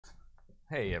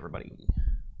Hey everybody,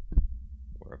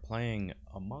 we're playing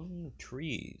Among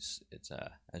Trees. It's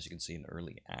as you can see, an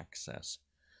early access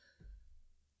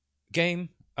game.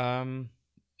 A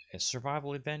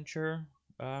survival adventure.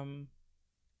 Don't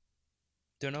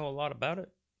know a lot about it.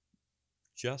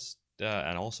 Just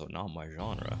and also not my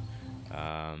genre.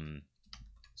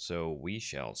 So we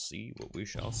shall see what we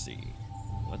shall see.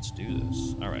 Let's do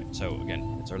this. All right. So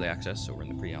again, it's early access, so we're in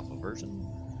the pre-alpha version.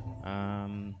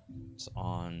 It's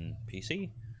on PC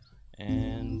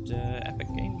and Epic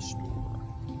Games Store.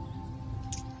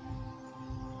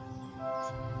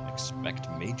 Expect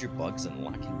major bugs and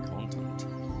lacking content.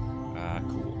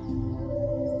 Cool.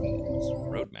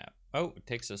 Roadmap. Oh, it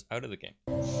takes us out of the game.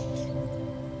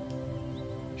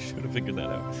 Should have figured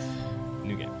that out.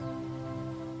 New game.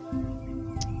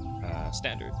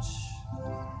 Standards.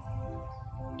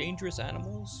 Dangerous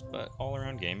animals, but all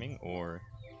around gaming, or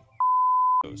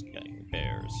ghost gang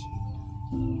bears.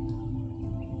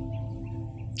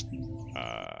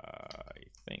 I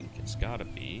think it's gotta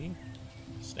be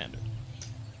standard.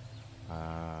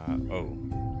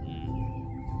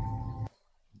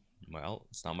 Well,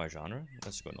 it's not my genre.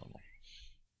 Let's go normal.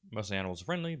 Most animals are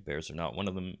friendly. Bears are not one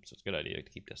of them, so it's a good idea to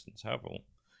keep distance. However,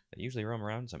 they usually roam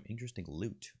around some interesting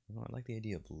loot. Oh, I like the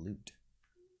idea of loot.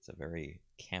 It's a very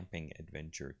camping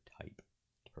adventure type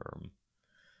term.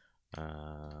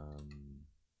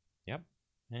 Yep.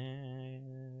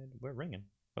 And we're ringing.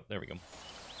 Oh, there we go.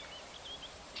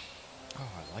 Oh,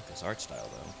 I like this art style,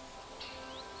 though.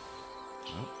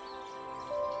 Oh.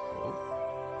 Oh.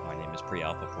 My name is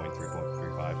pre-alpha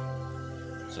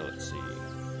 0.3.35. So let's see.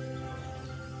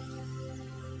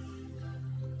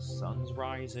 Sun's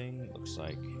rising. Looks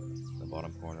like the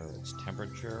bottom corner is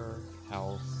temperature,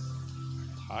 health,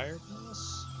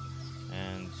 tiredness,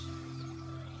 and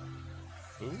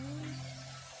food?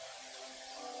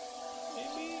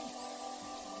 Maybe?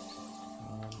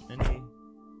 Any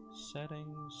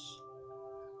settings?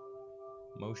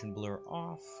 Motion blur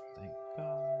off, thank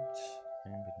God.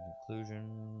 Ambient occlusion.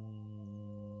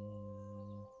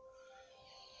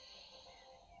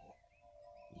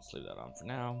 Let's leave that on for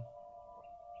now.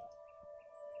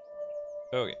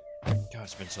 Okay. God,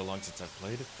 it's been so long since I've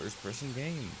played a first-person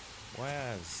game.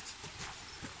 West.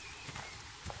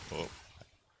 Oh.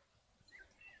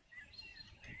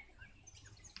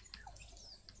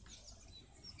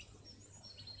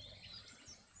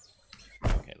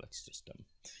 Okay, let's just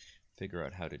figure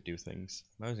out how to do things.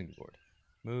 Mousing board.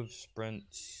 Move, sprint,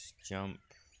 jump,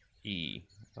 E.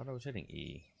 I thought I was hitting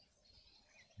E.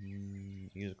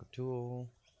 Musical tool.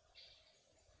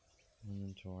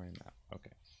 Inventory map.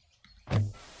 Okay.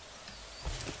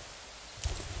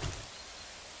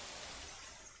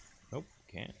 Nope,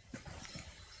 can't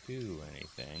do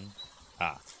anything.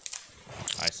 Ah,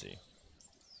 I see.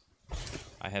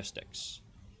 I have sticks.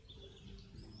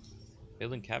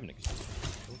 Building cabinet.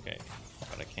 Okay,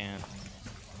 but I can't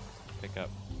pick up.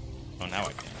 Oh, now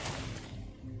I can.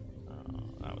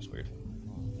 Oh, that was weird.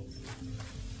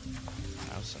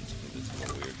 Mouse sensitive is a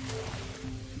little weird.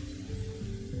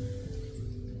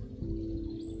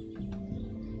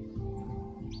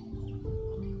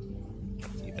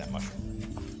 Eat that mushroom.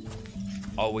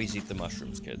 Always eat the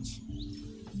mushrooms, kids.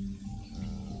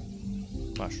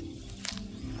 Mushroom.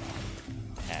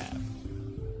 Have.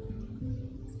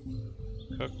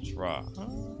 Cooked raw.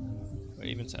 It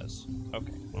even says.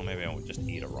 Okay, well maybe I won't just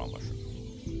eat a raw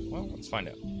mushroom. Well, let's find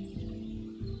out.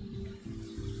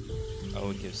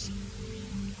 Oh, it gives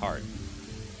hard.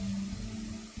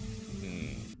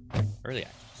 Early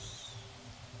access.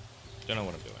 Don't know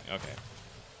what I'm doing. Okay.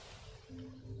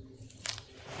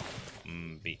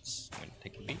 Beets. I'm gonna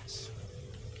take the beets.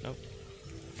 Nope.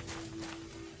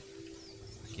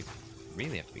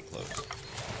 Really have to be close.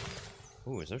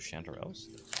 Ooh, is those chanterelles?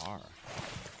 They are.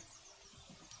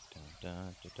 Dun,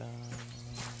 dun, dun, dun.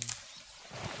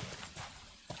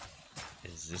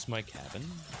 Is this my cabin?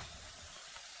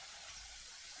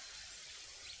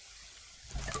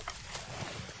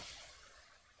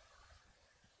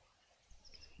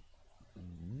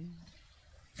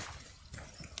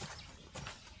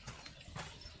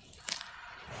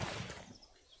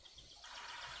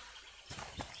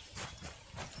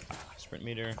 Sprint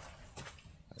meter.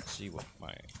 Let's see what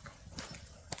my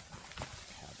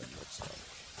cabin looks like.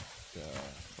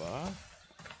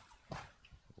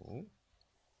 Ooh.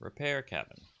 Repair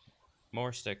cabin.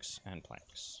 More sticks and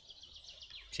planks.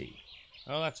 T.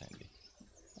 Oh, that's handy.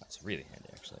 That's really handy,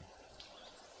 actually.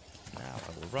 Now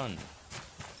I will run.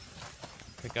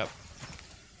 Pick up.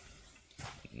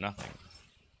 Nothing.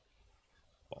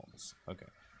 Balls. Okay.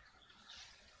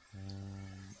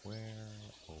 Where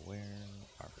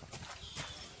are planks?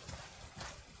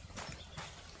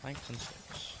 Planks and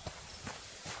sticks.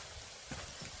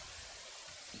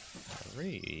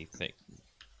 3 thick.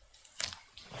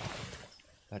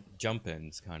 That jump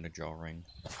in's kind of jarring.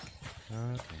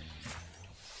 Okay.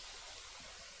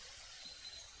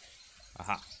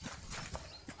 Aha.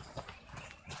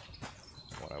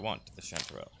 What I want, the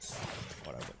chanterelles.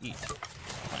 What I will eat.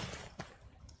 Plank.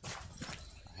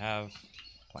 I have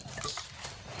planks.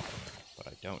 But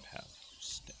I don't have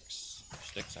sticks. Are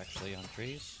sticks actually on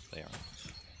trees? They aren't.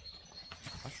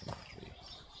 Mushroom tree.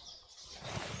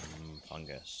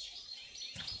 Fungus.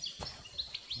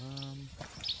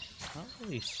 Not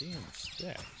really seeing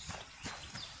sticks.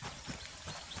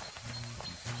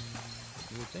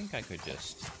 You would think I could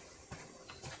just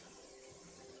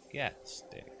get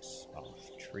sticks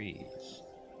off trees.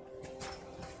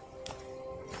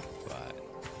 But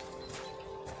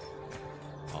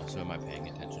also, am I paying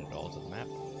attention at all to the map?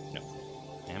 No.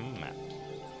 Map.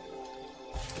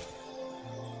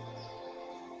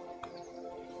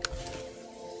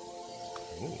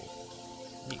 Ooh.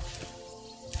 Neat.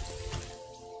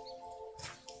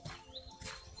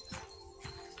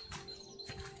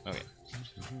 Okay.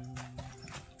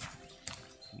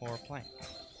 More plank.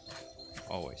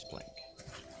 Always plank.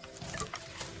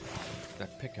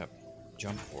 That pickup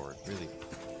jump forward really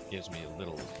gives me a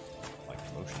little, like,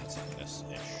 motion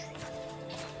sickness-ish.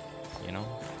 You know?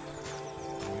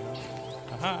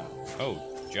 Aha! Oh,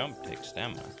 jump takes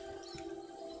stamina.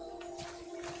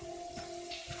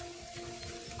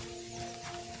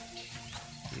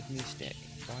 Give me stick.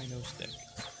 Why no stick?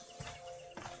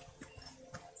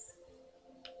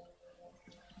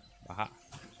 Aha.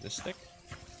 This stick?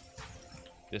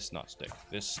 This not stick.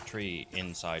 This tree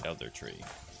inside other tree.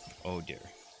 Oh dear.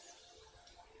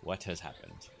 What has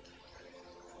happened?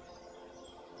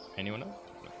 Anyone know?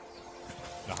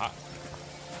 No. Aha.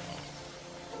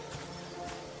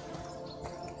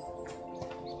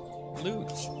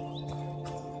 Loot.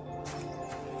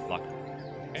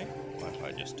 Lockpick. Okay. What if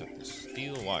I just took the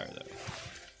steel wire though?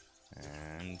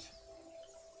 And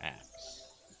axe.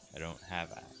 I don't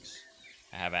have axe.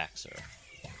 I have axer.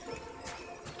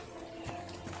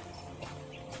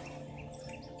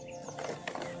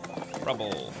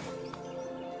 Rubble.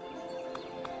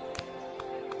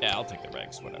 Yeah, I'll take the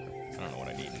regs, whatever. I don't know what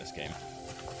I need in this game.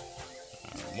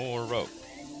 More rope.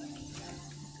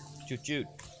 Shoot, shoot.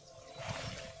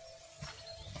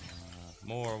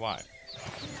 More wire.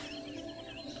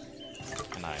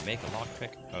 Can I make a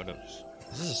lockpick out of...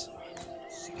 This is...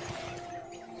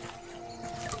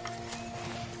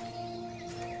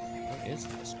 What is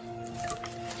this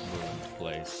ruined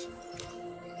place?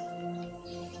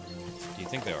 Do you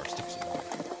think there are sticks in here?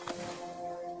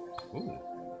 Ooh,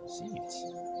 seeds.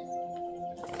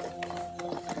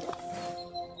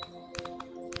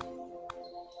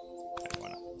 Why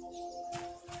not?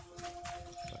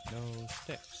 But no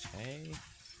sticks, hey?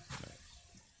 No.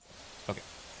 Okay.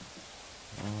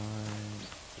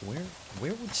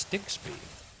 Where would sticks be?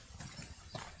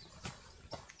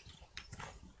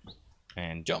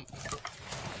 And jump.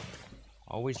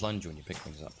 Always lunge when you pick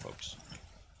things up, folks.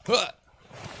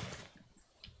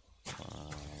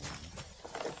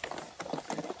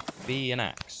 B and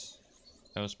axe.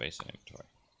 No space in inventory.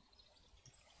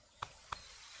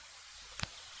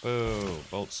 Boo!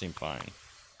 Bolts seem fine.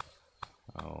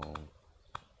 Oh,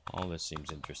 all this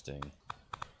seems interesting.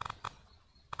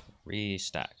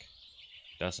 Restack.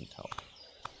 Doesn't help.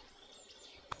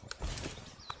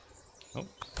 Oh,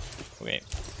 okay.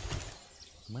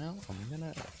 Well, I'm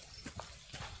gonna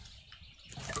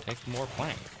take more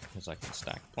plank, because I can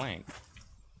stack plank.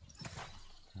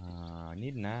 I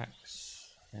need an axe,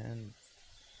 and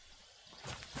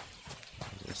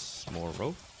this more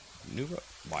rope? New rope?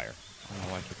 Wire. I don't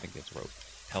know why I keep thinking it's rope.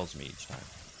 Tells me each time.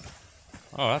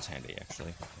 Oh, that's handy,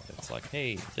 actually. It's like,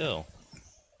 hey, Dill,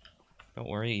 don't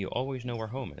worry, you always know where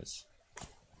home is.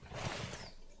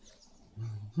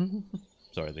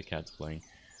 Sorry, the cat's playing.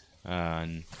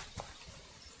 The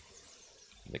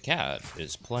cat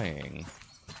is playing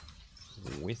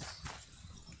with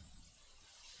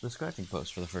the scratching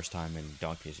post for the first time in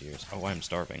donkey's years. Oh, I'm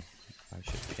starving. I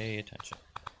should pay attention.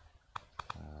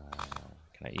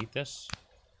 Can I eat this?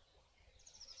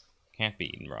 Can't be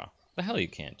eaten raw. The hell you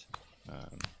can't.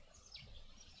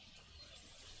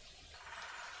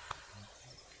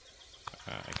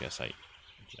 I guess I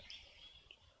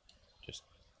just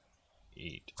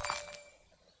eat.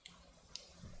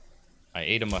 I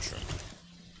ate a mushroom.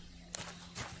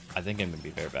 I think I'm gonna be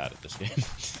very bad at this game.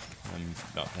 I'm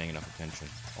not paying enough attention.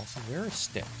 Also, where are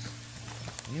sticks?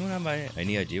 Anyone have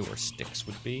any idea where sticks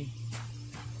would be?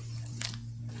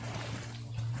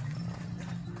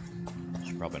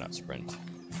 Should probably not sprint.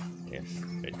 if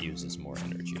it uses more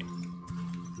energy.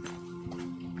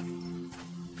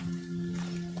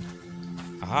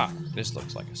 Aha! This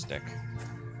looks like a stick.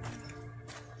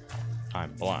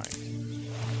 I'm blind.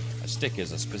 A stick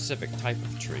is a specific type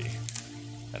of tree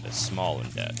that is small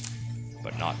and dead,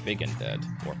 but not big and dead,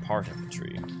 or part of the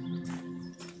tree.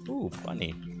 Ooh,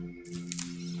 bunny.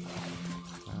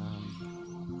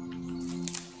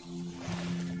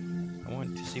 I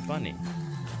want to see bunny.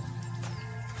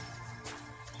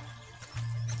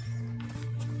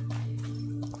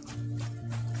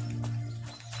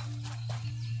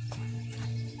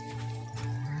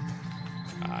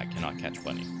 I cannot catch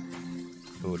bunny.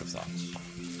 Who would have thought?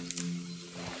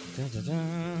 Da, da, da.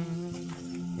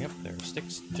 Yep, there are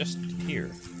sticks just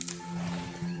here.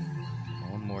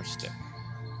 One more stick.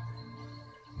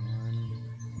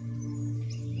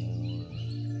 One more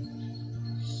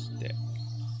stick.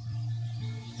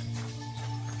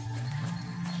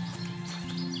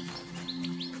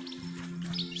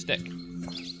 Stick.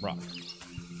 Rock.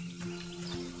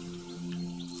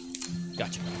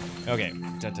 Gotcha. Okay.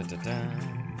 Da, da, da, da.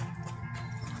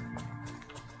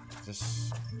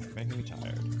 This making me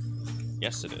tired.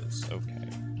 Yes, it is. Okay.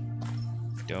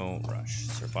 Don't rush.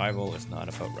 Survival is not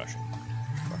about rushing.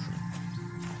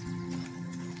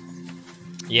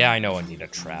 Yeah, I know I need a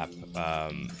trap.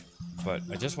 But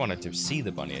I just wanted to see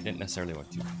the bunny. I didn't necessarily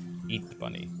want to eat the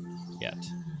bunny yet.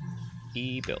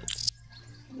 E-build.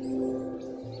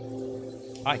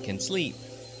 I can sleep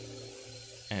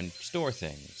and store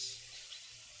things.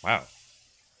 Wow.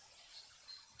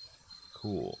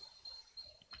 Cool.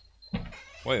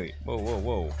 Wait, whoa, whoa,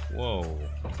 whoa, whoa.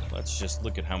 Let's just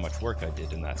look at how much work I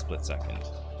did in that split second.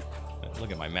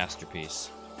 Look at my masterpiece.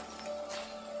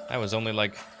 That was only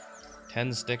like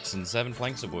 10 sticks and 7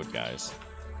 planks of wood, guys.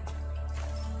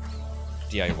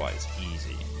 DIY is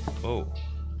easy. Oh.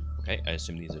 Okay, I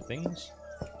assume these are things.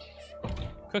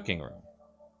 Cooking room.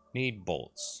 Need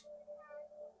bolts.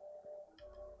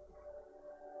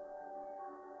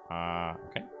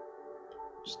 Okay.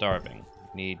 Starving.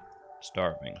 Need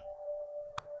starving.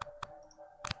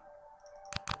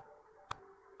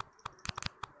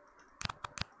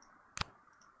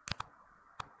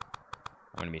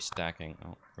 I'm gonna be stacking.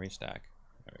 Oh, restack.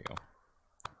 There we go.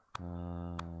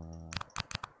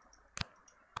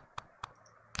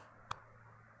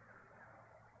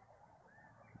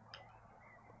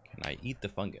 Can I eat the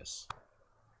fungus?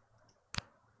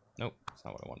 Nope, that's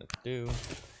not what I wanted to do.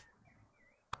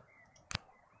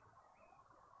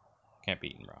 Can't be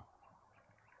eaten raw.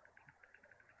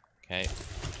 Okay.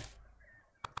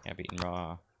 Can't be eaten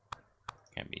raw.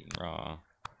 Can't be eaten raw.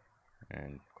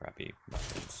 And crappy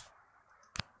mushrooms.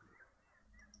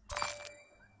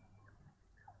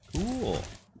 Cool.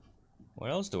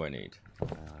 What else do I need?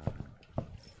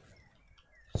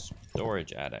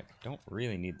 Storage attic. Don't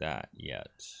really need that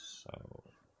yet. So,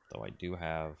 though I do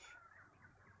have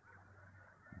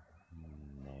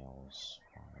nails,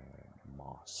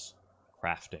 moss,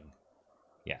 crafting.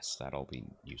 Yes, that'll be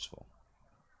useful.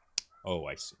 Oh,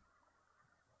 I see.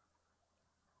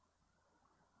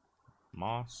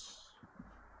 Moss,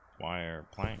 wire,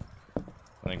 plank.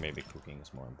 I think maybe cooking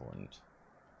is more important.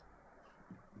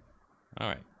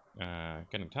 Alright,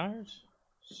 getting tired,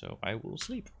 so I will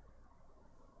sleep.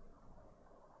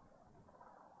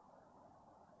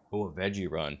 Oh, a veggie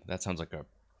run. That sounds like a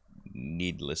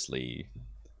needlessly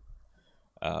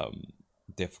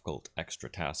difficult extra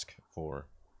task for...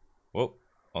 Whoa,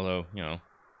 although, you know,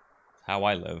 how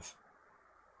I live.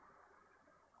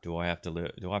 Do I have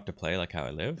to play like how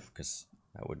I live? Because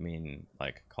that would mean,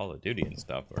 like, Call of Duty and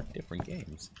stuff, or different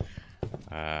games.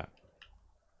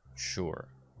 Sure.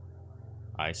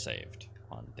 I saved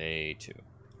on day 2.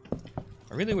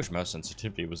 I really wish mouse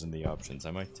sensitivity was in the options.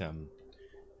 I might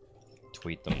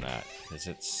tweet them that, because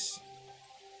it's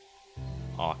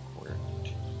awkward.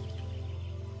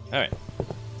 Alright,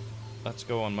 let's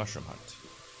go on mushroom hunt.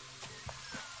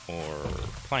 Or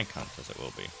plank hunt, as it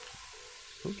will be.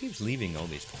 Who keeps leaving all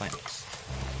these planks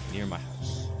near my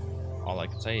house? All I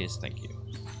can say is thank you.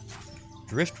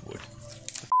 Driftwood. Where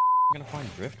the f am I gonna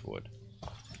find driftwood?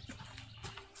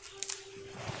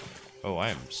 Oh, I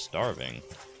am starving.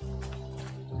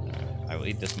 I will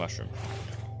eat this mushroom.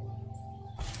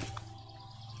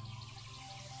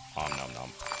 Om nom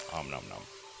nom. Om nom nom.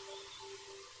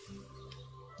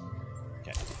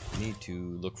 Okay, need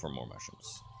to look for more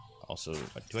mushrooms. Also,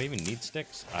 do I even need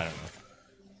sticks? I don't know.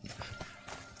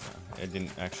 I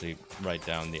didn't actually write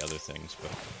down the other things,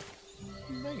 but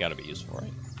they gotta be useful,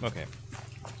 right? Okay.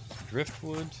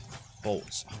 Driftwood,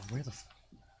 bolts. Oh, where the f...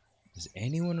 Does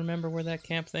anyone remember where that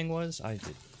camp thing was? I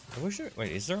did. I wish there...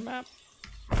 Wait, is there a map?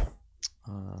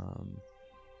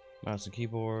 Mouse and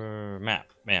keyboard.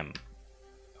 Map. Ma'am.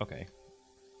 Okay.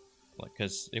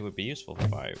 Because it would be useful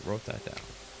if I wrote that down.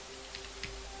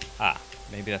 Ah,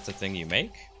 maybe that's a thing you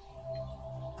make?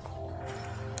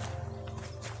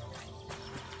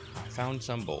 I found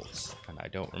some bolts, and I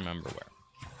don't remember where.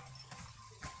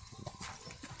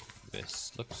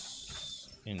 This looks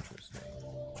interesting.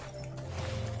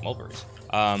 Mulberries.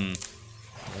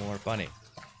 More bunny.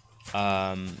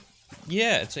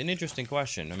 Yeah, it's an interesting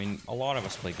question. I mean, a lot of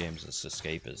us play games as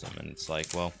escapism, and it's like,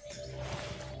 well,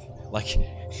 like,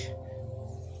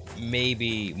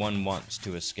 maybe one wants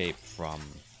to escape from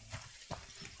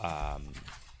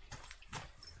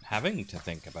having to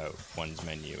think about one's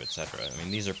menu, etc. I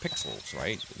mean, these are pixels,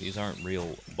 right? These aren't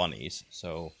real bunnies,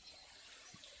 so,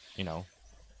 you know,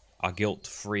 a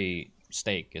guilt-free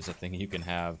steak is a thing you can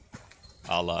have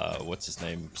a la, what's his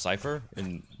name, Cypher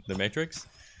in The Matrix,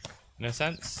 in a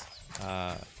sense,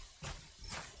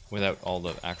 without all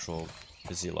the actual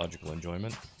physiological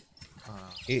enjoyment.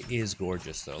 It is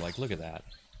gorgeous, though. Like, look at that.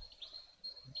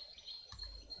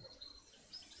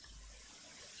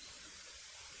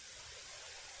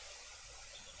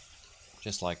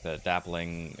 Just like the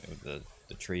dappling of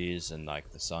the trees and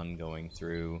like the sun going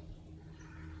through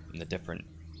and the different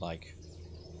like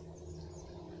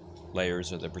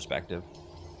layers of the perspective.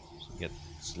 So you get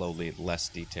slowly less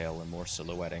detail and more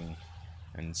silhouetting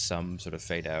and some sort of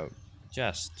fade out.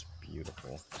 Just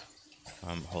beautiful.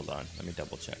 Hold on, let me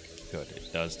double check. Good,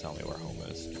 it does tell me where home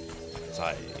is. Because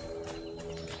I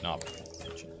did not pay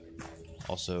attention.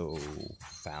 Also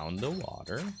found the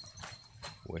water.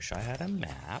 Wish I had a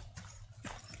map.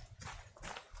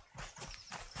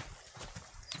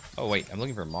 Oh wait, I'm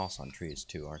looking for moss on trees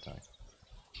too, aren't I?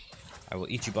 I will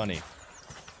eat you, bunny.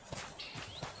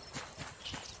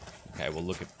 Okay, we'll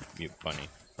look at you, bunny,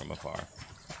 from afar.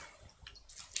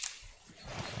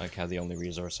 I like how the only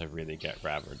resource I really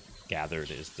gathered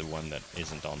is the one that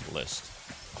isn't on the list.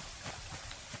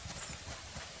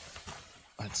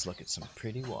 Let's look at some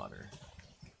pretty water.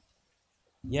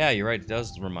 Yeah, you're right, it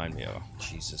does remind me of...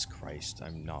 Jesus Christ,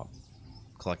 I'm not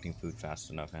collecting food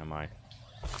fast enough, am I?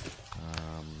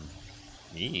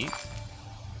 Eat.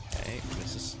 Okay,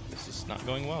 this is not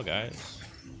going well, guys.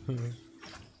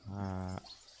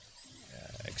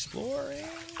 Exploring.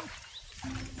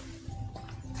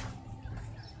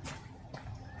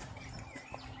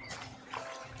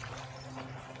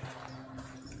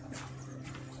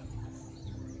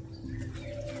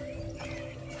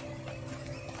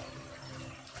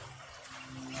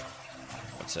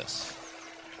 What's this?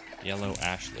 Yellow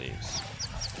ash leaves.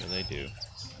 What do they do?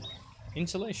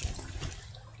 Insulation.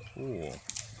 Cool.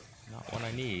 Not what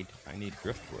I need. I need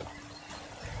driftwood.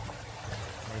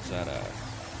 Where's that,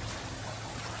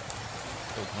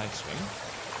 Oh, can I swim?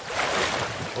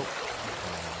 Oh.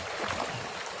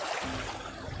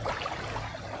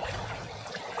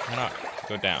 Cannot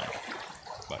go down,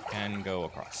 but can go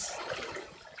across.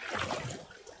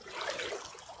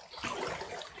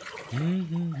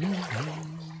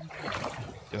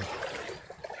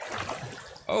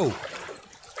 Oh!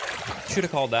 Should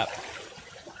have called that.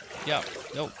 Yeah,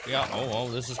 nope, yeah, oh,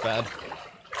 this is bad.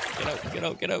 Get out, get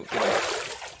out, get out, get out.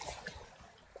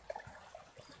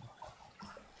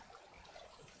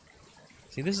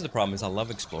 See, this is the problem, is I love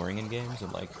exploring in games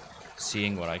and, like,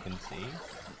 seeing what I can see.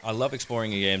 I love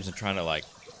exploring in games and trying to, like,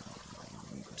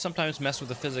 sometimes mess with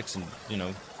the physics and, you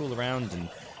know, fool around, and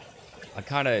I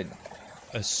kind of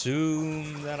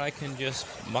assume that I can just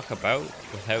muck about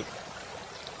without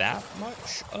that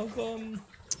much of,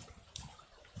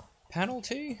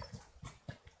 penalty.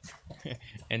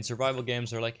 And survival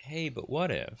games are like, hey, but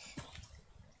what if?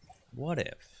 What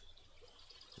if?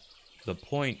 The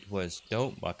point was,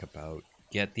 don't muck about,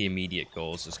 get the immediate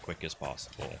goals as quick as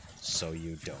possible, so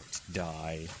you don't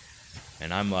die.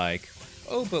 And I'm like,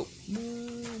 oh, but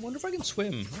wonder if I can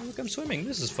swim. Oh, look, I'm swimming.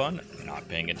 This is fun. I'm not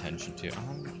paying attention to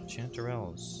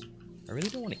chanterelles. I really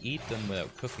don't want to eat them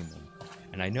without cooking them.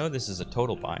 And I know this is a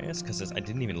total bias because I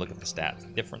didn't even look at the stat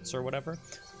difference or whatever.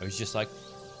 I was just like,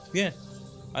 yeah,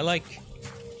 I like.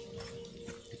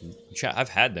 I've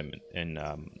had them in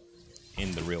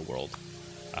the real world,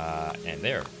 and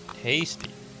they're tasty.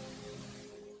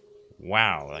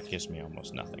 Wow, that gives me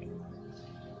almost nothing.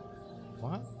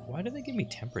 What? Why do they give me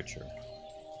temperature?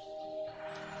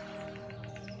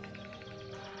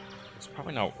 It's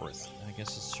probably not worth it. I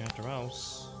guess it's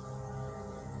chanterelles.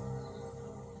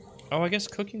 Oh, I guess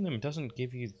cooking them doesn't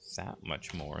give you that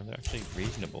much more. They're actually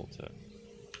reasonable to...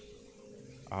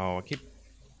 Oh, I keep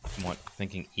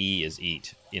thinking E is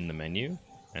eat in the menu,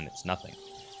 and it's nothing.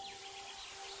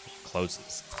 It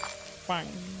closes. Bang.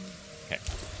 Okay.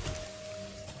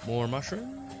 More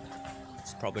mushrooms.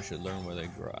 plants. Probably should learn where they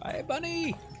grow. Hey,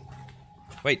 bunny!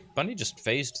 Wait, bunny just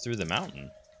phased through the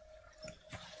mountain.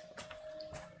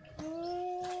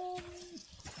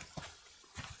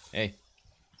 Hey.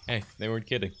 Hey, they weren't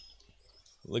kidding.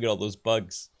 Look at all those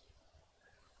bugs.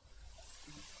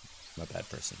 I'm a bad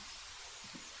person.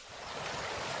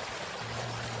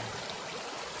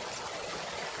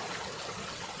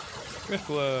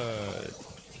 Driftwood!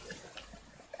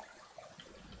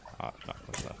 Ah, not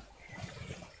close enough.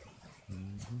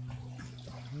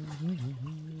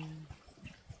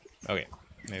 Okay,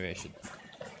 maybe I should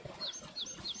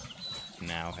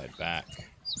now head back.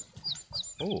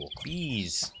 Oh,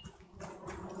 bees!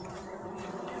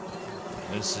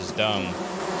 This is dumb.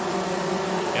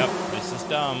 Yep, this is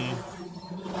dumb.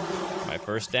 My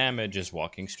first damage is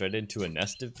walking straight into a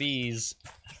nest of bees.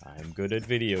 I'm good at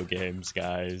video games,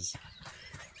 guys.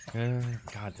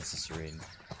 God, this is serene.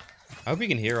 I hope you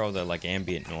can hear all the like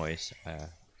ambient noise.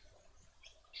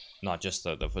 Not just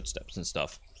the footsteps and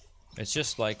stuff. It's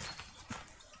just like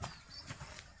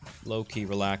low-key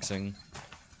relaxing.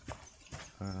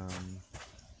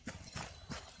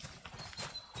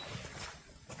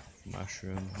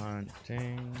 Mushroom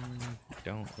hunting.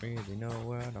 Don't really know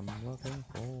what I'm looking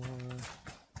for.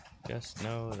 Just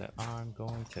know that I'm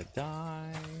going to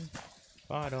die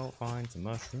if I don't find some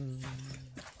mushrooms.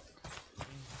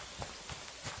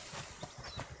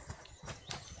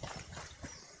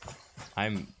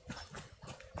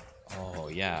 Oh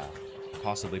yeah,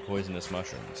 possibly poisonous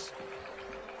mushrooms.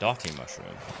 Dotty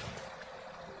mushroom.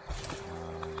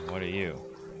 What are you?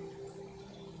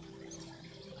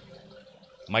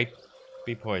 Might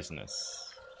be poisonous.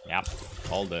 Yep,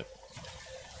 called it.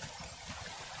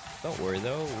 Don't worry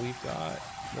though, we've got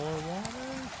more water.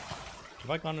 Have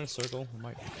I gone in a circle? I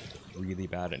might be really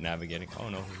bad at navigating. Oh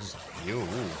no, this is you.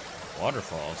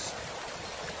 Waterfalls.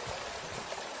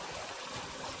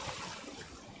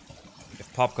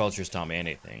 If pop culture's taught me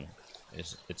anything,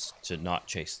 it's to not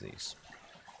chase these.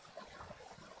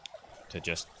 To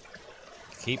just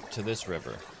keep to this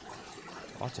river.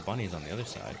 Lots of bunnies on the other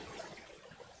side.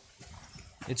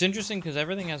 It's interesting because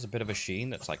everything has a bit of a sheen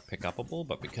that's like pick-upable,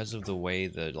 but because of the way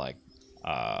the like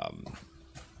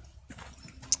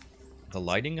the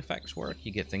lighting effects work,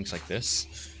 you get things like this,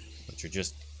 which are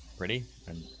just pretty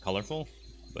and colorful,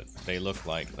 but they look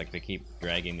like they keep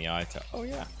dragging the eye to, oh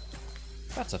yeah,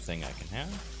 that's a thing I can have.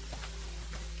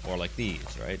 Or like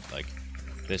these, right? Like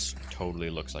this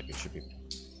totally looks like it should be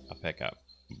a pickup,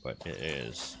 but it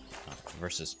is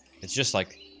versus it's just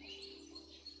like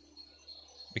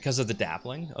because of the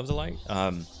dappling of the light.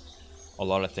 A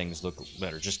lot of things look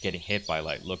that are just getting hit by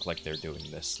light look like they're doing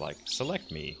this, like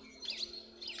select me.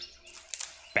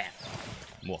 Bam.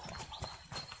 Oh,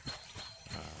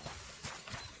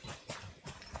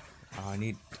 I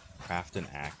need craft an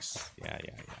axe. Yeah.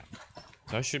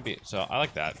 So I should be. So I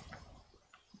like that.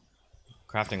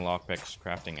 Crafting lockpicks,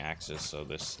 crafting axes, so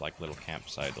this like little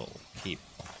campsite will keep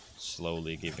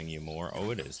slowly giving you more.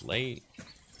 Oh, it is late,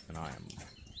 and I am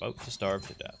about to starve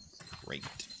to death. Great.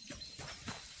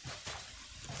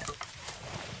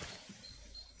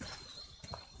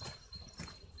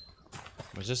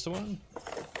 Was this the one?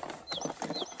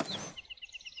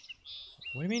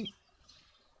 What do you mean?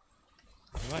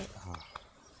 What?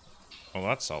 Oh,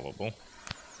 that's solvable.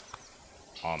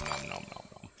 Nom nom nom nom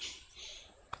nom.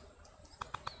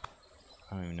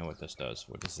 I don't even know what this does.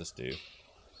 What does this do?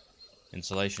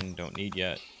 Insulation, don't need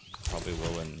yet. Probably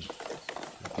will in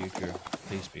the future.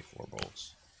 Please be 4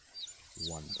 bolts.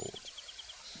 1 bolt.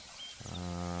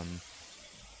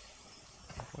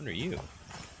 What are you?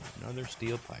 Another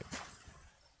steel pipe.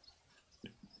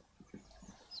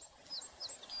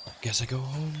 Guess I go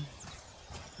home.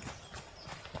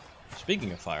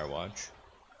 Speaking of Firewatch.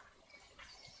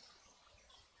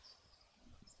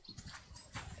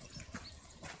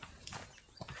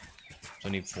 So I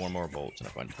need 4 more bolts and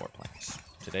a bunch more planks.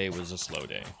 Today was a slow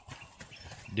day.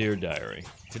 Dear diary,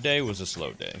 today was a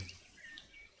slow day.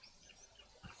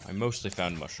 I mostly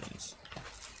found mushrooms.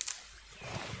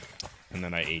 And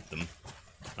then I ate them.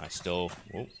 I still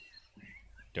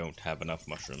don't have enough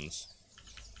mushrooms.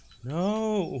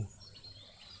 No!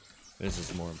 This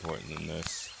is more important than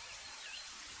this.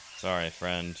 Sorry,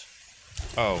 friend.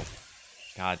 Oh.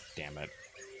 God damn it.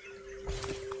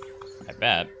 I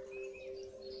bet.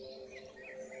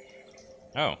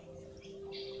 Oh.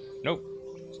 Nope.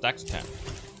 Stacks of 10.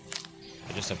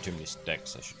 I just have too many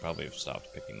sticks. I should probably have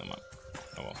stopped picking them up.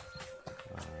 Oh well.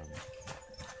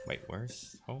 Wait,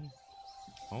 where's home?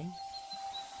 Home?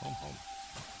 Home.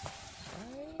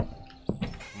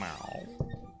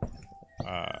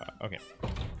 Okay.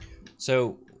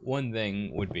 So, one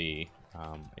thing would be,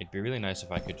 it'd be really nice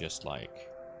if I could just, like,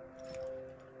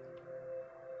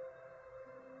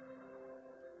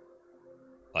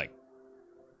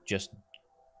 just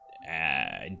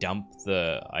dump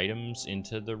the items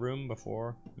into the room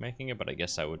before making it, but I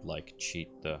guess I would like cheat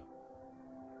the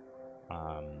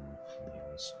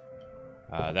anyways,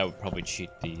 that would probably cheat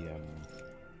the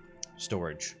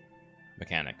storage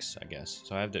mechanics, I guess.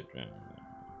 So I have to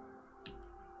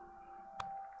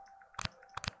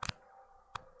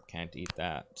can't eat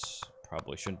that.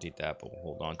 Probably shouldn't eat that, but we'll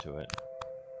hold on to it.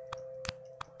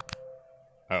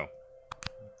 Oh,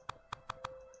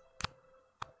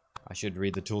 I should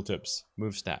read the tooltips.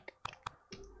 Move stack.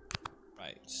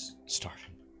 Right, start.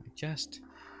 I just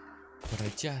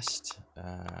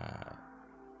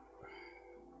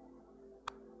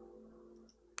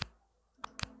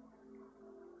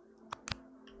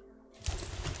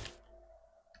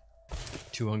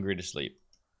 'Too hungry to sleep.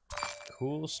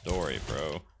 Cool story,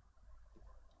 bro.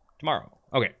 Tomorrow.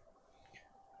 Okay.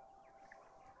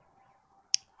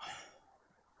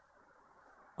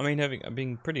 I mean,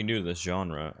 being pretty new to this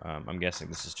genre, I'm guessing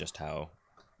this is just how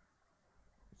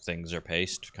things are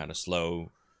paced, kind of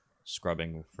slow,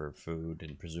 scrubbing for food,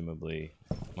 and presumably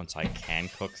once I can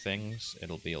cook things,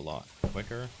 it'll be a lot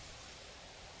quicker.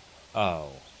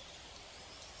 Oh.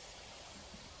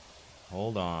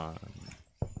 Hold on.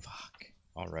 Fuck.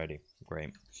 Alrighty.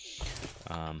 Great.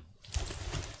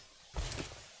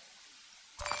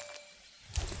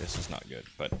 This is not good,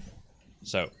 but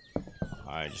so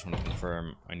I just want to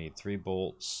confirm I need 3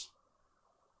 bolts,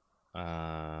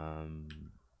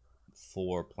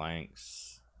 4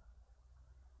 planks.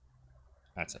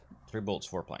 That's it. 3 bolts,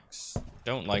 4 planks.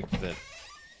 Don't like that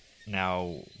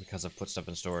now, because I've put stuff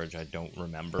in storage, I don't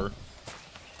remember.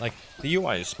 Like, the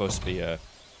UI is supposed to be a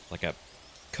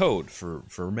code for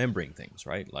remembering things,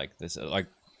 right? Like this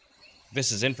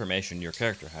is information your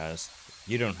character has.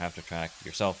 You don't have to track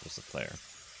yourself as the player.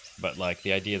 But like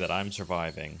the idea that I'm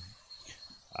surviving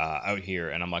out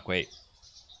here, and I'm like, wait,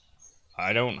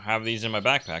 I don't have these in my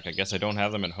backpack. I guess I don't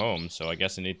have them at home, so I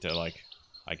guess I need to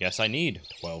I guess I need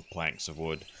 12 planks of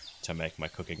wood to make my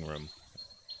cooking room.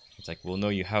 It's like, well, no,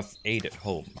 you have 8 at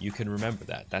home. You can remember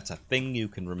that. That's a thing you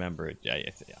can remember. Yeah.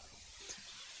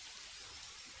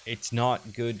 It's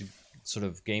not good sort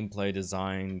of gameplay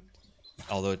design,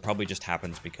 although it probably just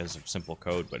happens because of simple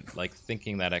code, but like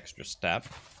thinking that extra step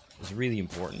is really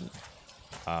important.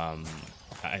 I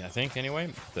think anyway,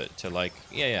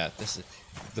 this is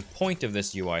the point of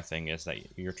this UI thing is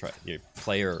that your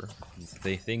player,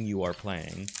 the thing you are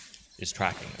playing, is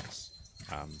tracking this.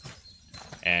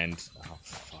 And oh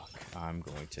fuck, I'm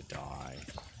going to die.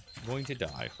 I'm going to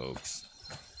die, folks.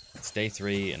 It's day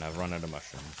 3 and I've run out of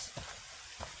mushrooms.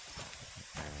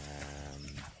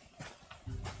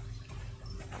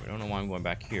 I don't know why I'm going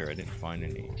back here. I didn't find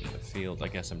any in the field. I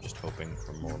guess I'm just hoping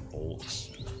for more bolts.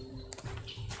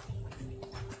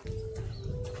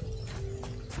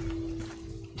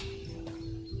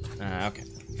 Okay.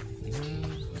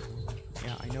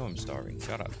 Yeah, I know I'm starving.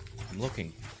 Shut up. I'm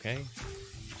looking, okay?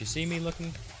 Do you see me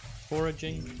looking?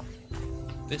 Foraging?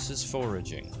 This is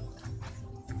foraging.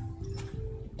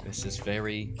 This is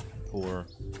very poor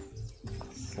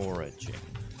foraging.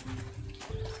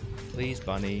 Please,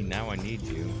 bunny, now I need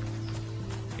you.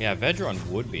 Yeah, Vedron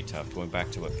would be tough, going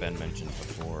back to what Ben mentioned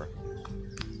before.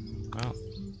 Well,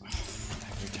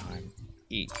 every time.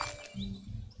 Eat.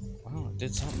 Wow, it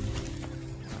did something.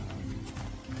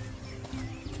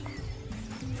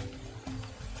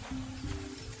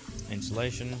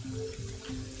 Insulation.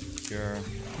 Sure.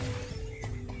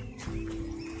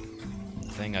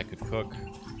 Thing I could cook.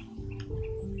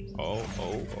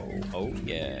 Oh,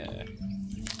 yeah.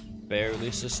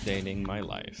 Barely sustaining my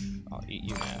life. I'll eat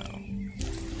you now.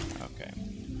 Okay.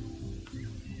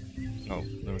 Oh,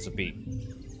 there was a beat.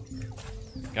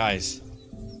 Guys,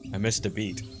 I missed a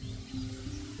beat.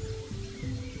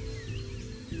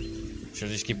 Should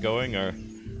I just keep going, or...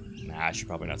 Nah, I should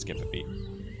probably not skip a beat.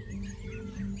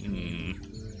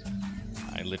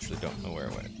 I literally don't know where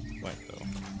it went though.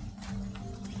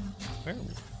 Where?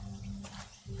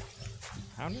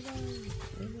 How did I...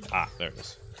 Ah, there it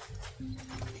is.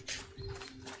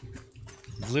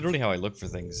 Literally how I look for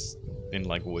things in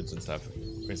like woods and stuff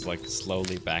is like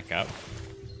slowly back up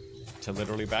to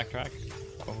literally backtrack.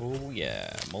 Oh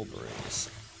yeah, mulberries.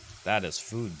 That is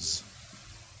foods.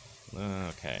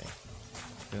 Okay.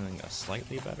 Feeling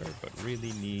slightly better, but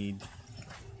really need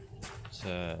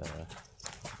to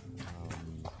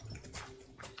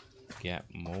get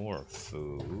more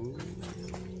food.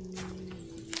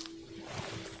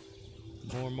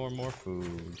 More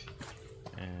food.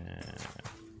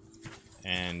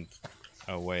 And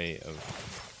a way of...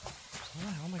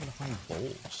 How am I gonna find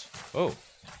bolts? Oh!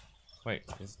 Wait,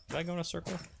 did I go in a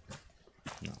circle?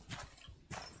 No.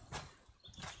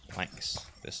 Planks.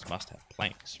 This must have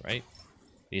planks, right?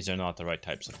 These are not the right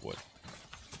types of wood.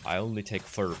 I only take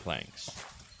fir planks.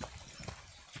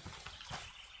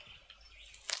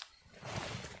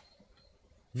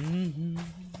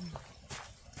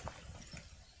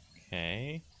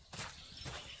 Okay.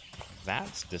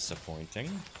 That's disappointing.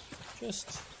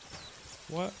 Just...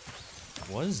 what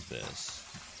was this?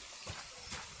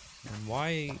 And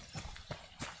why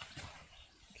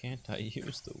can't I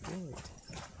use the wood?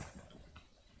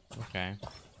 Okay.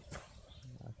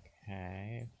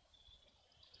 Okay.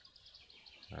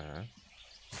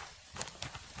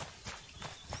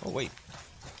 Oh wait,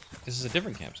 this is a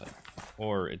different campsite,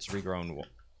 or it's regrown wool.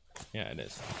 Yeah, it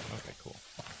is. Okay, cool.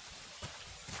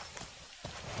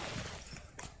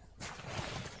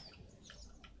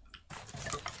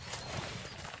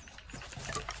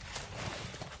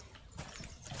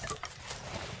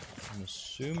 I'm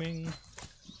assuming.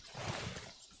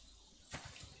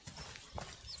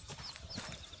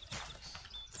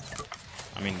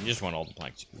 I mean, you just want all the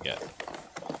planks you can get.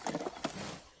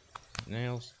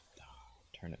 Nails.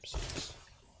 Turnip seeds.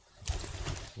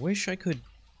 Wish I could,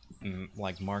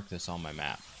 like, mark this on my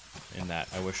map. In that,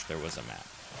 I wish there was a map.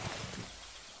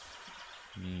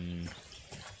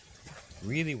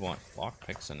 Really want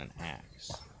lockpicks and an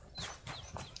axe.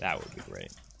 That would be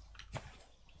great.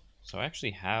 So I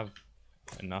actually have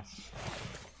enough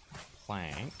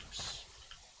planks.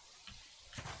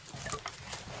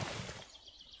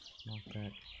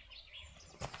 Lockpick.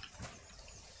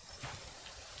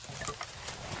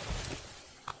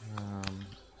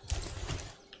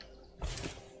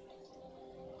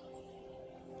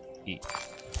 Eat.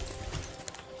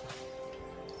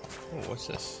 Oh, what's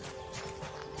this?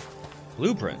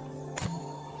 Blueprint.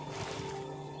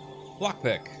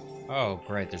 Lockpick. Oh,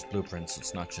 great, there's blueprints.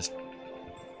 It's not just...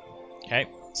 Okay,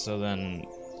 so then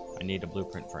I need a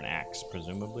blueprint for an axe,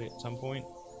 presumably, at some point.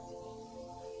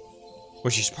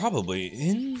 Which is probably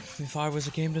in... If I was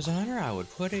a game designer, I would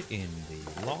put it in the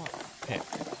lockpick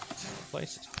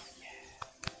places. Yeah.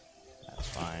 That's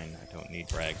fine. I don't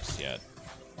need rags yet.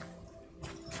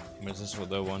 Is this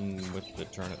the one with the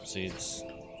turnip seeds?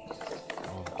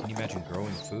 Oh, can you imagine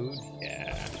growing food?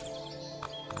 Yeah.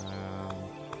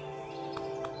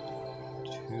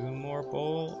 2 more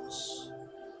bolts.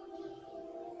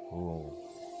 Ooh.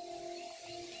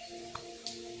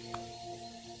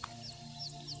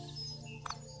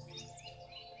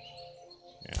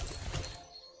 Yeah.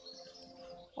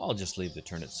 I'll just leave the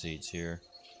turnip seeds here.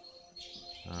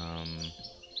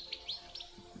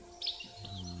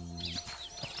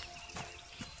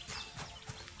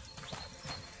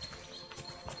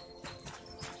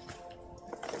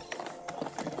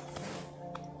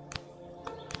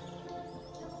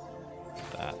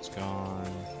 That's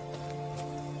gone.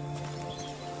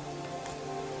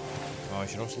 Oh, I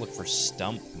should also look for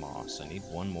stump moss. I need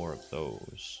 1 more of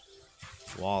those.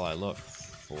 While I look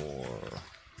for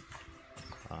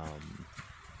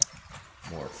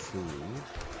more food.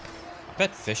 I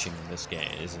bet fishing in this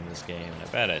game is in this game, and I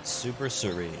bet it's super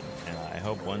serene. And I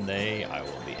hope one day I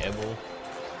will be able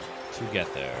to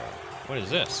get there. What is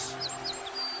this?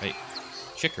 Wait,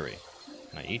 chicory.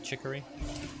 Can I eat chicory?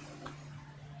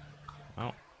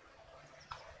 Oh.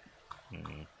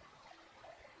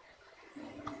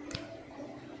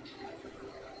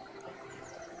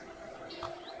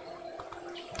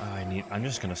 I'm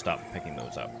just gonna stop picking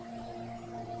those up.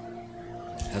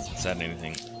 Hasn't said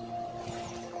anything.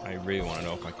 I really want to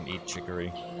know if I can eat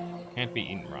chicory. Can't be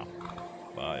eaten raw.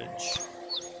 Fudge.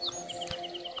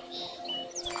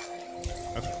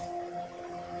 Okay.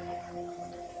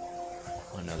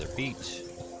 Another beet.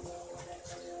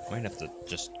 Might have to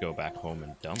just go back home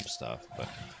and dump stuff, but...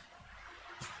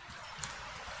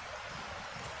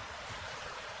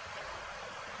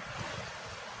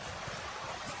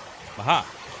 Aha!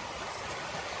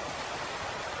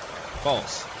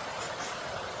 False.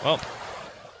 Well,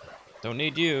 don't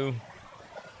need you.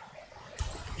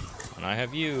 And I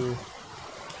have you.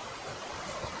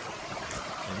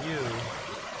 And you.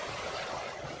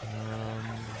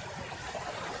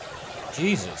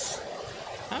 Jesus.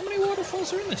 How many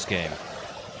waterfalls are in this game?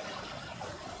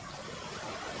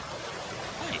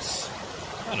 Nice.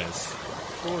 That is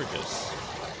gorgeous.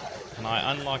 Can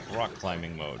I unlock rock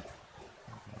climbing mode?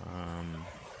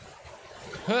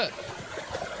 Huh.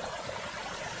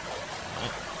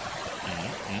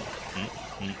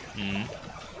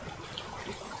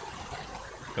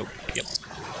 Nope. Yep.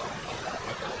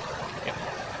 Yep.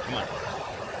 Come on.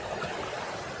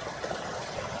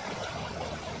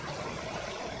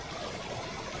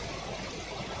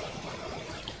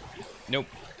 Nope.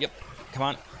 Yep. Come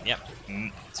on. Yep.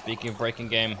 Speaking of breaking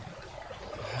game.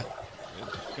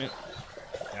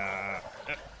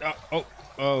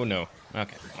 Oh no.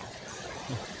 Okay.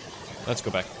 Let's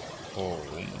go back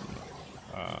home.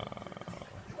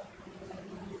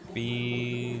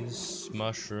 Bees,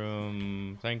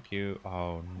 mushroom, thank you.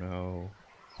 Oh no.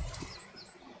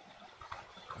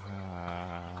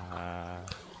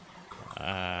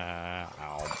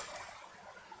 Ow.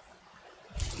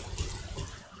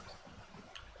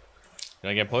 Did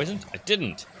I get poisoned? I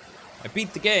didn't. I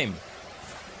beat the game.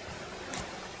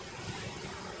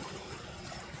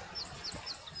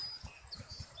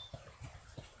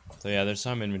 So yeah, there's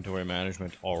some inventory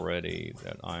management already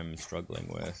that I'm struggling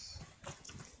with.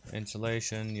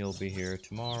 Insulation, you'll be here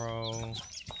tomorrow.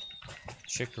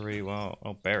 Chicory, well,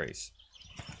 oh, berries.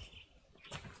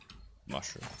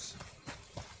 Mushrooms.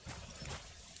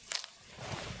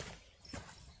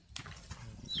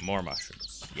 More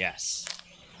mushrooms. Yes.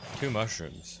 2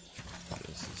 mushrooms.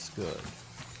 This is good.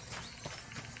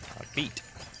 A beet.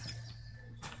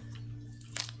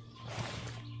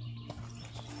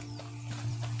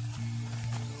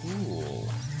 Cool.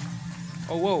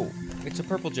 Oh, whoa. It's a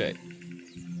purple jay.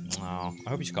 Oh, I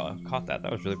hope you caught that.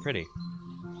 That was really pretty.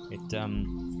 It,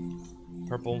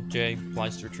 purple jay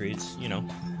flies through trees. You know,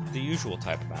 the usual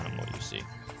type of animal you see.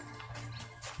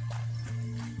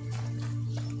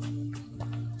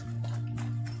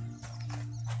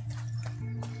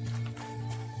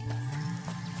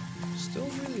 Still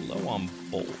really low on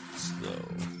bolts,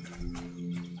 though.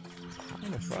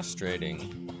 Kind of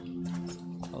frustrating.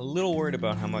 A little worried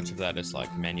about how much of that is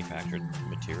like manufactured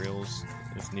materials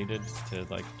is needed to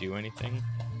like do anything,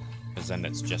 because then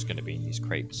it's just going to be in these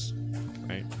crates,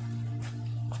 right?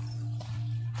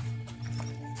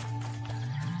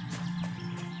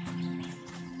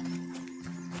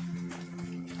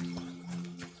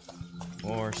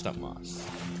 Or stump moss.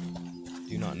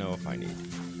 Do not know if I need.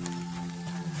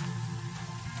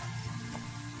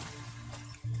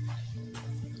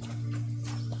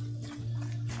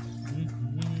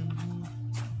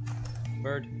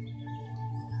 Bird.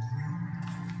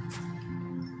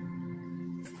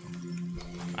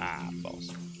 Ah,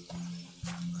 balls.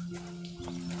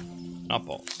 Not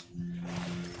balls.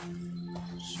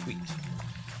 Sweet.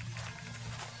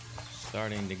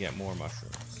 Starting to get more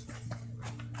mushrooms.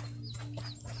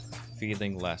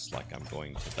 Feeling less like I'm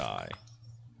going to die.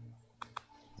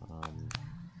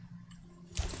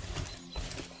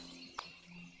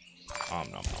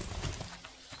 Nom nom.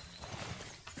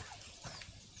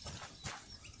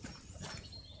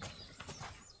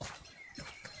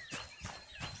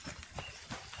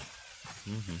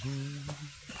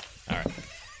 Alright.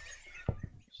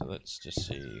 So let's just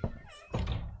see.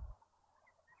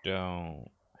 Don't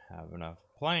have enough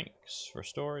planks for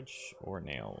storage or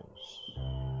nails.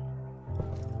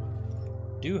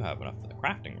 Do have enough for the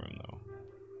crafting room though.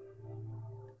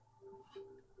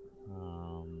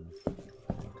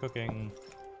 Cooking.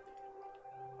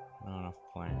 Not enough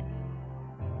plank.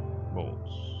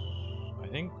 Bolts. I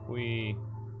think we...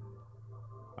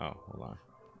 Oh, hold on.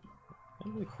 I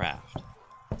think we craft.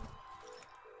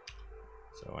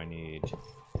 So I need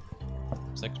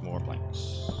 6 more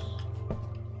planks.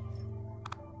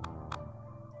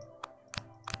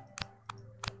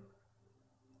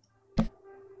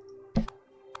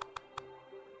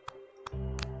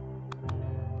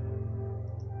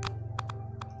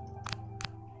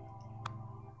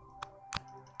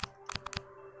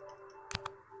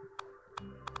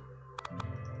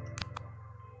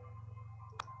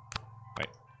 Wait,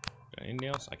 any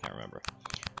nails? I can't remember.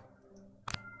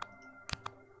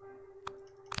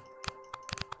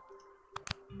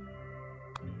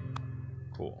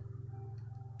 Cool.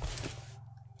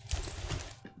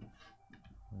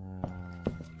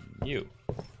 You.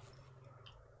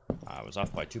 I was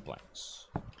off by 2 planks.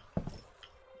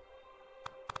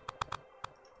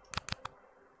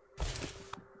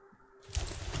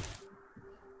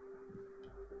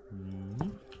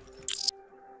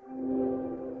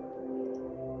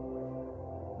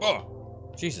 Oh!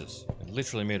 Jesus. It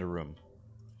literally made a room.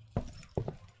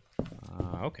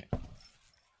 Okay.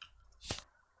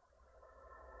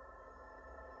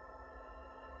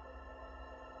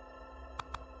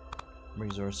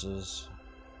 Resources.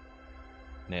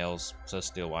 Nails. Says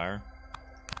steel wire.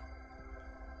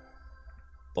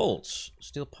 Bolts.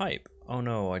 Steel pipe. Oh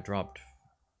no, I dropped...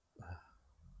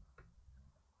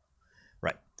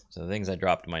 Right. So the things I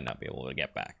dropped might not be able to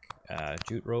get back.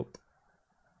 Jute rope.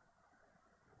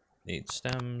 Need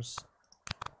stems.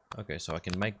 Okay, so I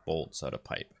can make bolts out of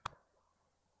pipe.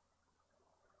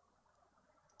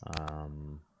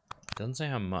 Doesn't say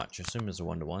how much. I assume it's a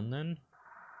 1-to-1 then.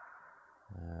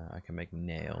 I can make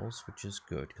nails, which is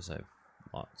good because I have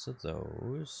lots of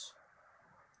those.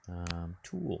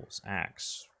 Tools,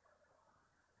 axe.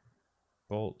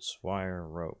 bolts, wire,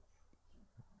 rope.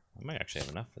 I might actually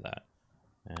have enough for that.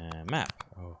 Map.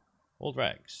 Oh, old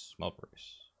rags,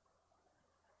 mulberries.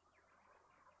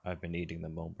 I've been eating the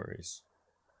mulberries.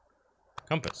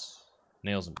 Compass,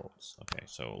 nails and bolts. Okay,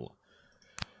 so.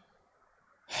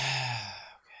 Okay.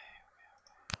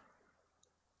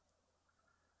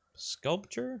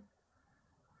 Sculpture.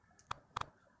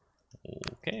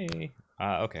 Okay.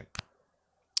 Okay.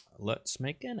 Let's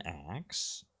make an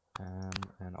axe,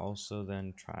 and also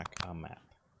then track a map.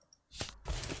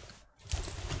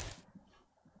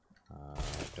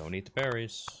 Don't eat the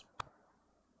berries.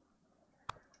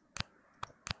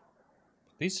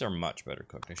 These are much better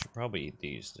cooked. I should probably eat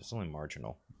these. It's only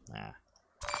marginal. Ah.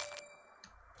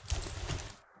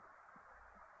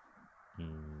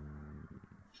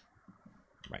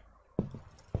 Right.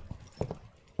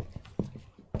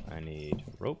 I need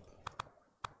rope.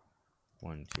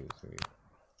 1, 2, 3,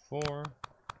 4.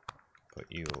 Put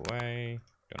you away.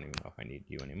 Don't even know if I need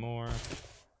you anymore.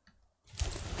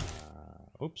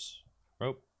 Oops.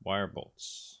 Rope, wire,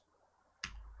 bolts.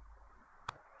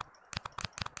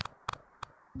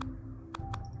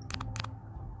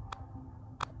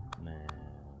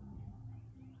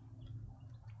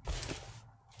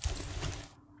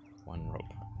 One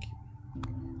rope.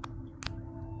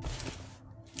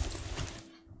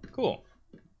 Cool.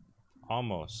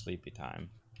 Almost sleepy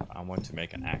time. I want to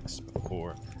make an axe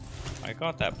before I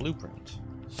got that blueprint.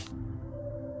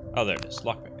 Oh, there it is.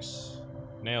 Lockpicks.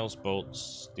 Nails, bolts,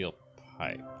 steel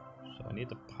pipe. So I need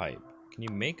the pipe. Can you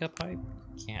make a pipe?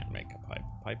 Can't make a pipe.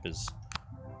 Pipe is...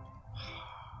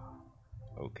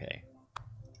 okay.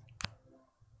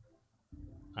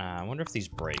 I wonder if these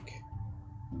break.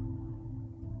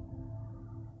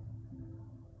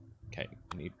 Okay,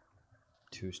 I need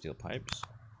 2 steel pipes.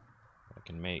 I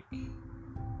can make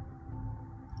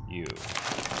you.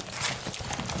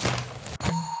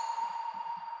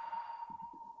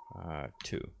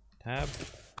 2. Tab.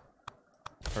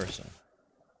 Person.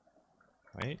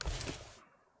 Wait.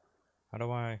 How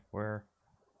do I... where?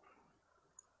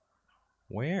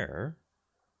 Where?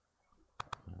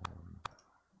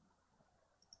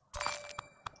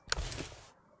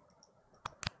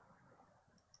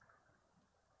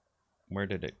 Where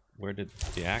did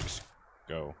the axe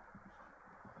go?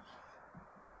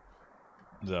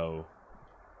 Though.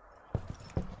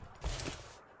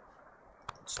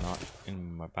 It's not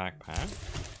in my backpack.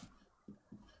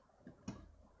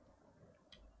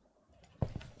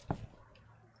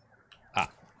 Ah,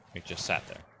 it just sat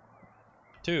there.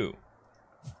 2.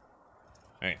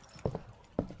 Hey.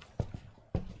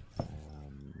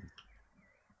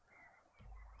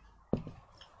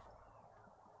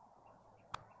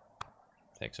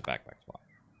 Takes a backpack spot.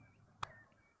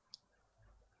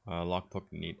 Lockpick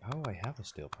need. Oh, I have a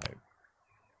steel pipe.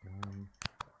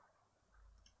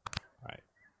 Right.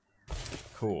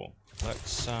 Cool.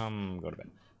 Let's go to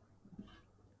bed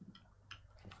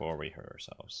before we hurt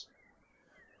ourselves.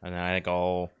 And then I think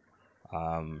I'll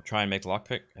try and make the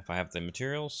lockpick if I have the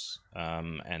materials.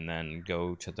 And then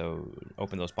go to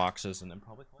open those boxes and then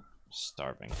probably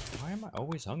starving. Why am I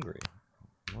always hungry?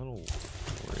 I'm a little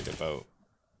worried about.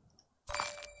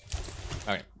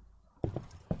 Okay.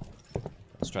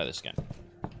 Let's try this again.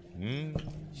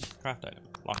 Craft item.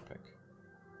 Lockpick.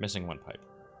 Missing 1 pipe.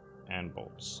 And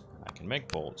bolts. I can make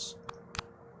bolts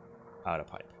out of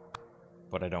pipe.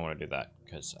 But I don't want to do that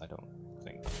because I don't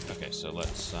think... Okay, so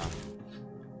let's...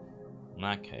 in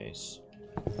that case...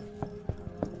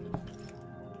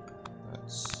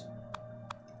 let's...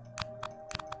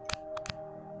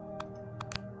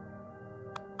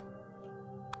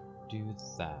 do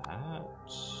that.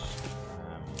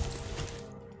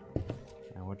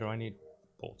 And what do I need?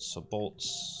 Bolts. So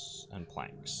bolts and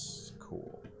planks.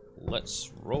 Cool.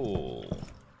 Let's roll.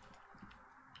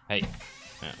 Hey.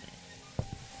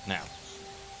 Now,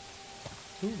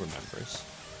 who remembers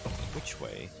which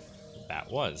way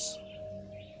that was?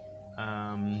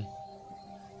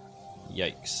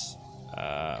 Yikes.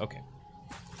 Okay.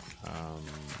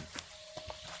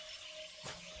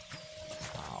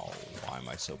 Why am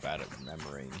I so bad at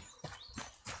remembering?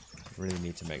 I really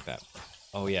need to make that.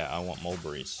 Oh yeah, I want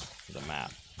mulberries for the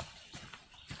map.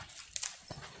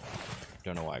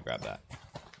 Don't know why I grabbed that.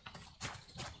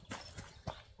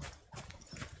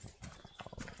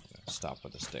 Stop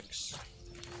with the sticks.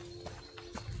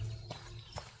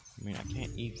 I mean, I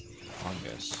can't eat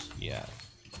fungus yet,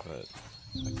 but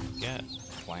I can get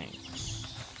planks.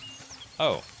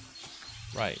 Oh,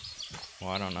 right.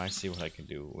 Why don't I see what I can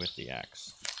do with the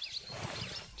axe?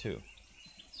 2.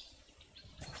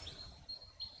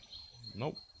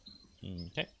 Nope.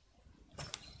 Okay.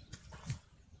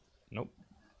 Nope.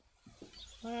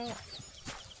 Well.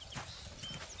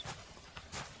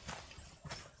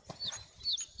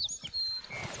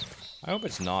 I hope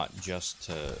it's not just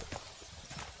to...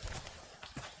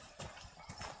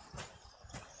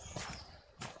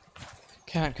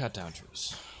 Can't cut down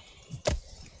trees.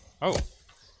 Oh!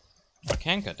 I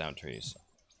can cut down trees.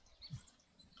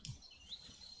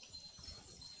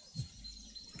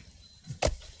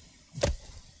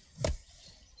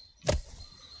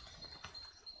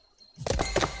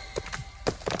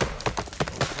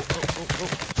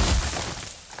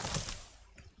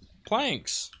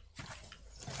 Planks!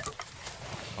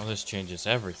 Oh, this changes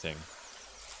everything.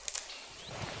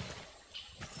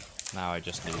 Now I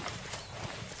just need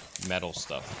metal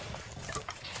stuff.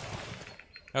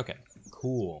 Okay,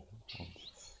 cool.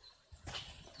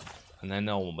 And then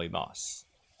there will be moss.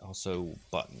 Also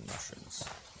button mushrooms.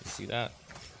 You see that?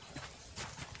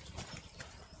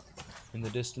 In the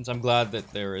distance. I'm glad that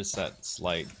there is that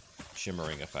slight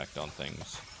shimmering effect on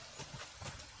things.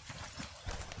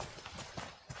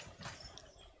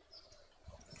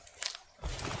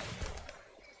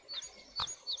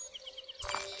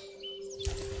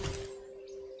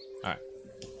 Alright.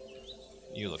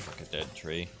 You look like a dead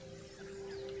tree.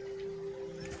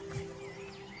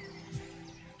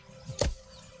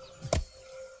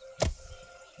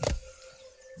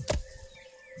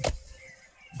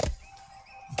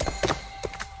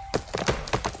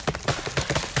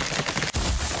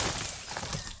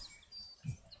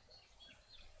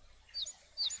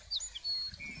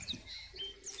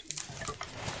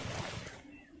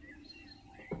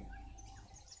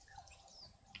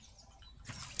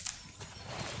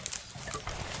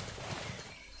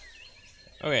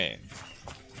 Okay.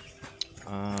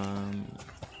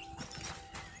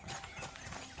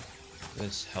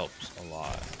 This helps a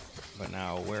lot. But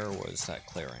now, where was that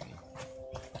clearing?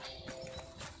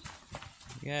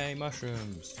 Yay,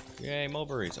 mushrooms! Yay,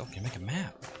 mulberries! Okay, make a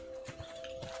map!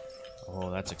 Oh,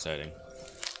 that's exciting.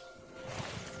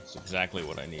 That's exactly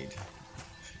what I need.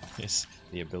 Is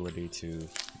the ability to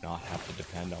not have to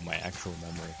depend on my actual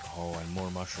memory. Oh, and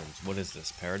more mushrooms. What is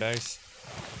this, paradise?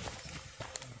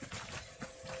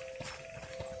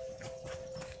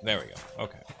 There we go.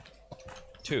 Okay.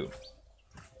 2.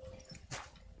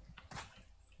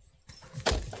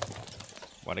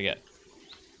 What'd I get?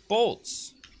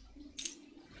 Bolts!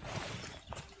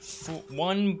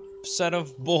 1 set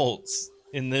of bolts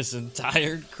in this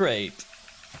entire crate.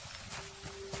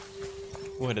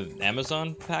 What, did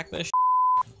Amazon pack this shit?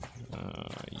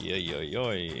 Yeah.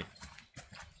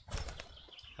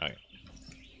 Okay.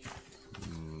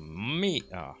 Meat.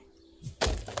 Oh.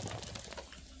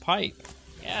 Pipe.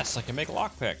 Yes, I can make a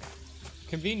lockpick.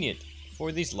 Convenient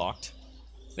for these locked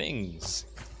things.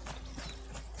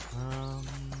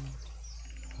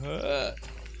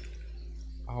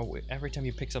 Oh, every time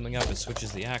you pick something up, it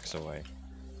switches the axe away.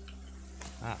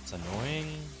 That's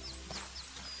annoying.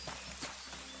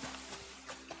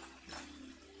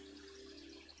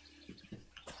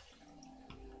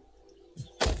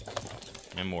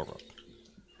 And more rope.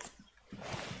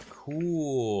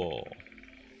 Cool.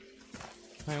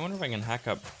 I wonder if I can hack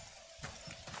up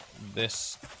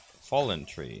this fallen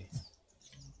tree.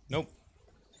 Nope.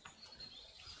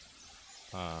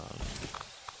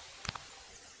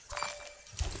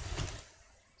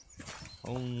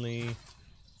 Only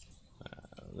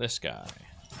this guy.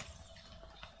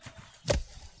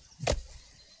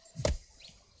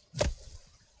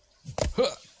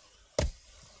 Huh.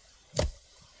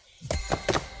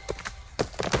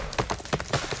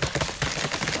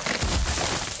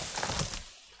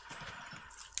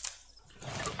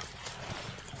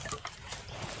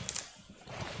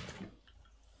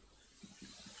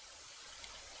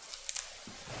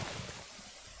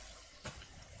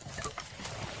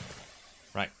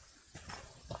 Right.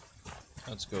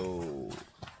 Let's go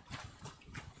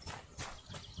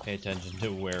pay attention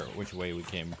to which way we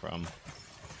came from.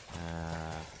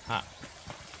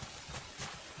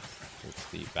 It's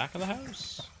the back of the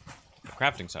house? The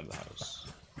crafting side of the house.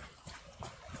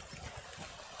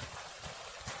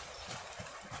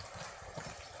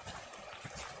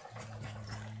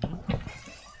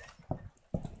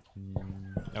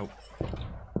 Nope.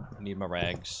 I need my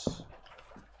rags.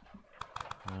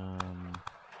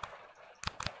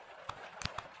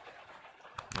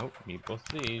 Nope, need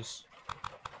both of these.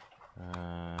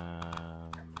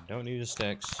 Don't need the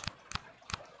sticks.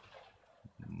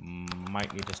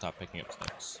 Might need to stop picking up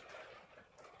sticks.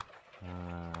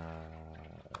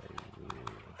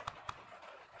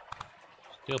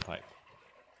 Steel pipe.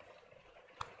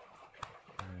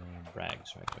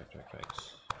 Rags.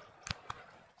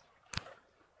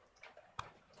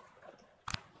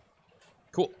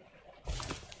 Cool.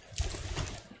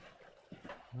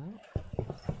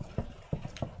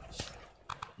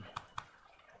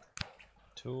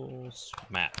 Tools.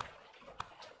 Map.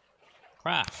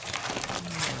 Craft.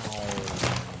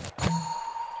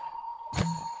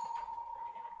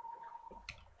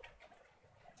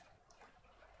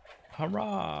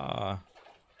 Hurrah!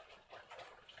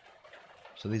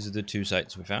 So these are the 2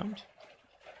 sites we found.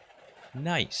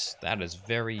 Nice. That is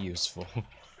very useful.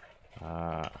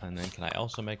 And then can I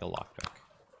also make a lockpick?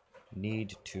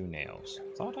 Need 2 nails.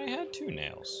 Thought I had 2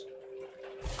 nails.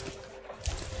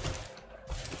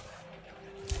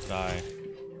 Did I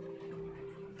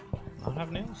not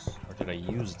have nails? Or did I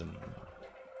use them?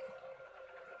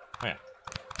 Oh yeah.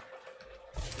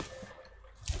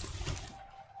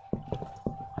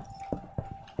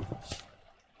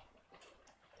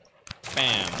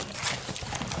 Bam!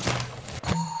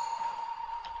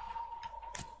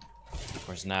 Of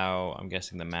course, now I'm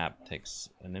guessing the map takes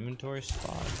an inventory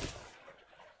spot.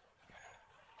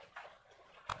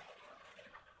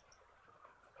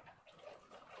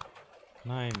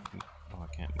 Can I... Oh, I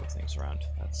can't move things around.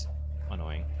 That's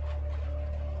annoying.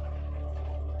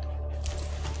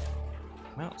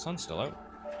 Well, sun's still out.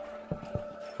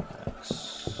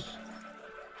 Let's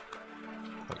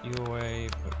put you away,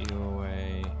 put you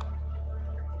away,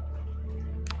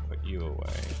 put you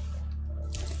away.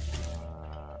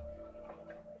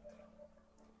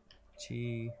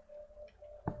 T.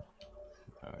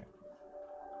 Alright.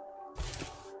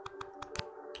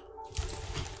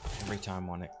 Every time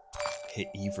on it. Hit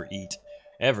E for eat.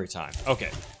 Every time.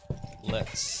 Okay.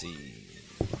 Let's see.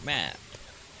 Map.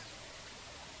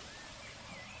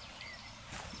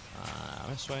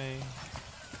 This way.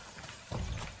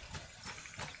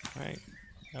 Right.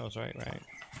 That was right?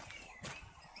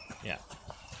 Yeah.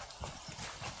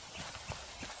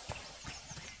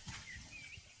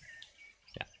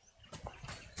 Yeah.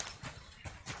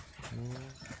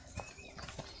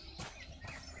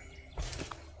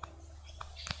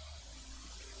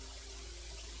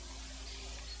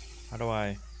 How do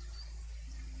I...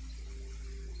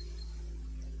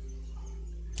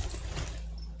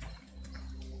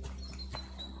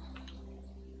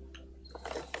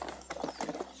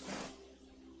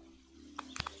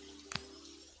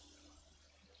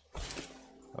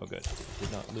 Oh good.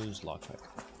 Did not lose lockpick.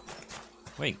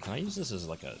 Wait, can I use this as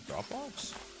like a drop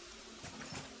box?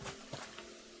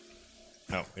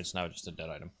 No, it's now just a dead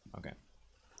item. Okay.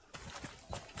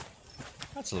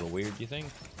 That's a little weird, you think?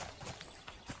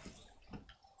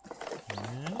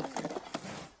 Yeah.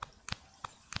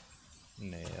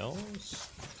 Nails.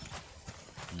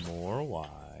 More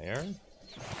wire.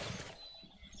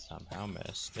 Somehow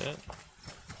missed it.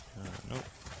 Nope.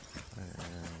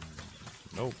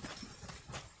 Nope.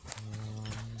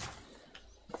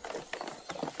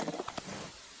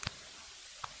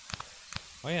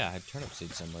 Oh yeah, I had turnip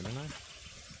seeds somewhere, didn't I?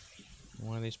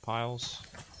 One of these piles?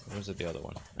 Or was it the other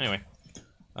one? Anyway.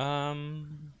 I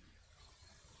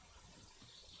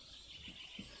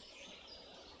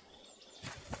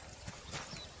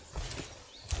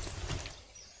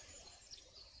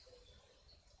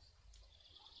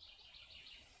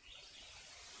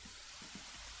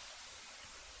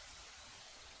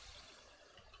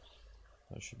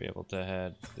should be able to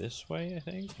head this way, I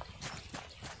think.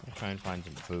 I'll try and find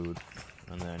some food,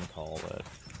 and then call it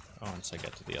once I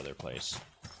get to the other place.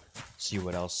 See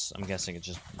what else. I'm guessing it's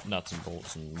just nuts and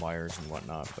bolts and wires and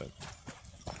whatnot, but...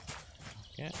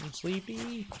 Getting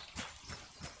sleepy.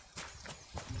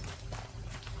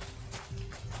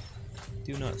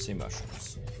 Do not see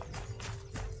mushrooms.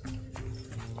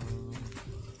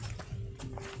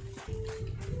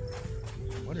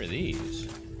 What are these?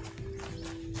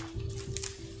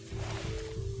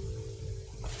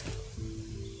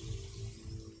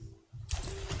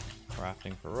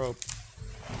 Crafting for rope.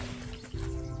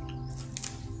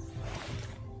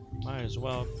 Might as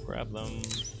well grab them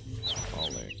while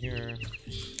they're here.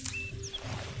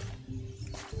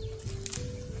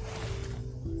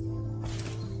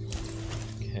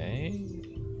 Okay.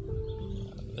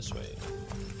 This way.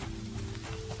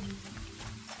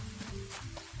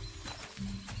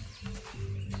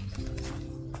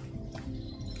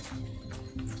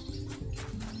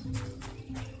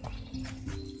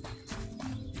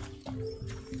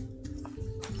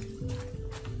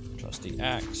 Trusty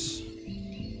axe.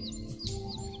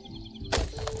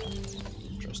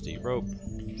 Trusty rope.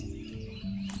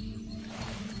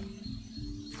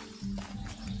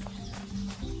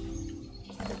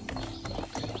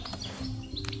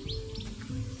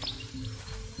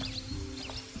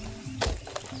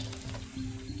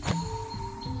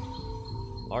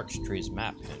 Larch trees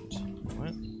map hint.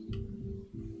 What?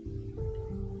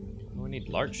 We need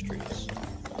larch trees.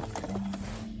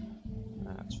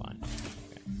 That's fine.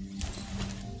 Okay.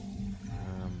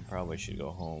 Probably should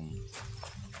go home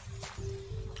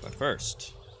But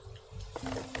first,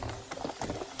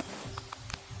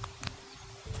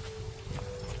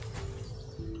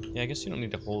 yeah, I guess you don't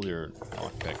need to hold your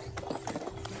lockpick.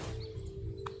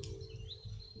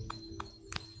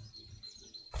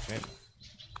 Okay.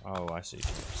 Oh, I see.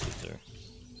 Seeds are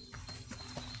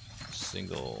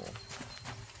single.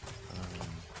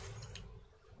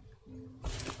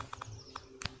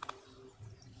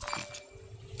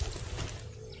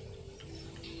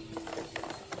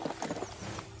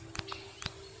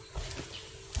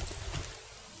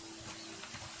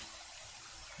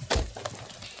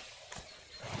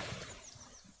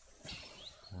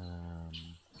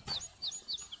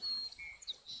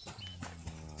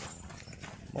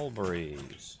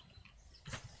 Mulberries.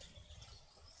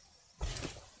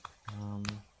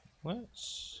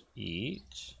 Let's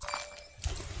eat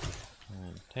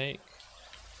and take.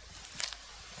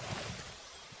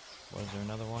 Was there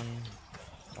another one?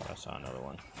 Oh, I saw another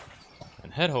one.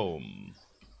 And head home.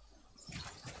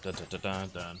 Dun, dun, dun, dun,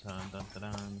 dun, dun, dun,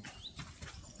 dun.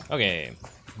 Okay,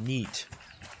 neat.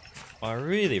 Well, I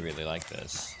really, really like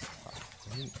this.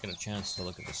 I didn't get a chance to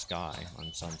look at the sky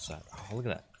on sunset. Oh, look at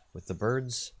that. With the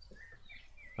birds.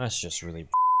 That's just really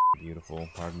beautiful.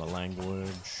 Pardon my language.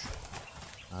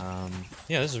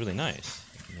 Yeah, this is really nice.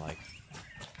 Like,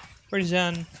 pretty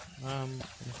zen. I'm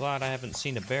glad I haven't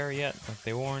seen a bear yet, like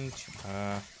they warned.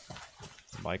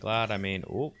 By glad, I mean,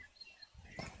 oh,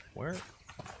 where?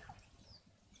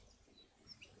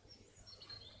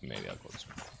 Maybe I'll close.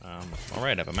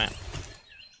 Alright, I have a map.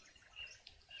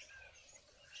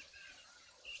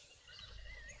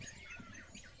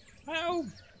 How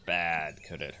bad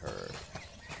could it hurt?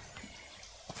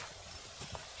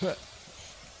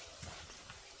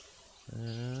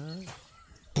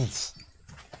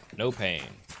 No pain.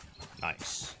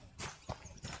 Nice.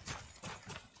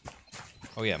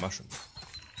 Oh yeah, mushrooms.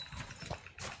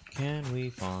 Can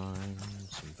we find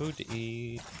some food to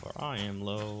eat? For I am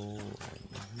low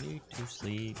and need to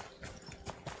sleep.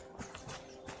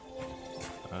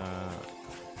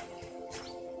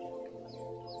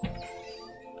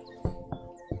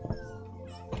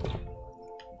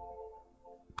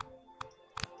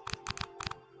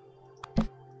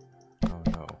 Oh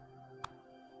no.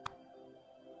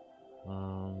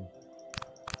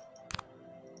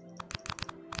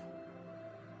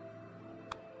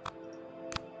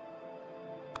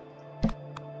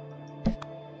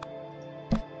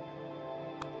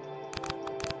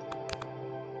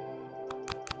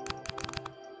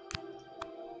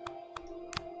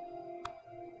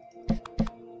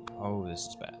 Oh, this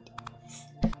is bad.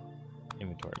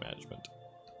 Inventory management.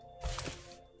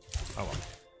 Oh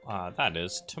well. That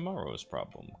is tomorrow's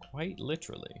problem, quite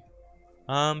literally.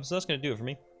 So that's gonna do it for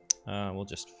me. We'll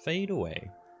just fade away.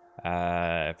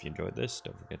 If you enjoyed this,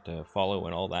 don't forget to follow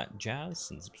and all that jazz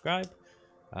and subscribe.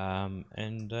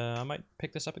 And I might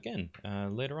pick this up again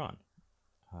later on.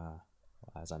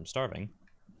 As I'm starving.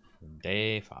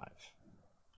 Day 5.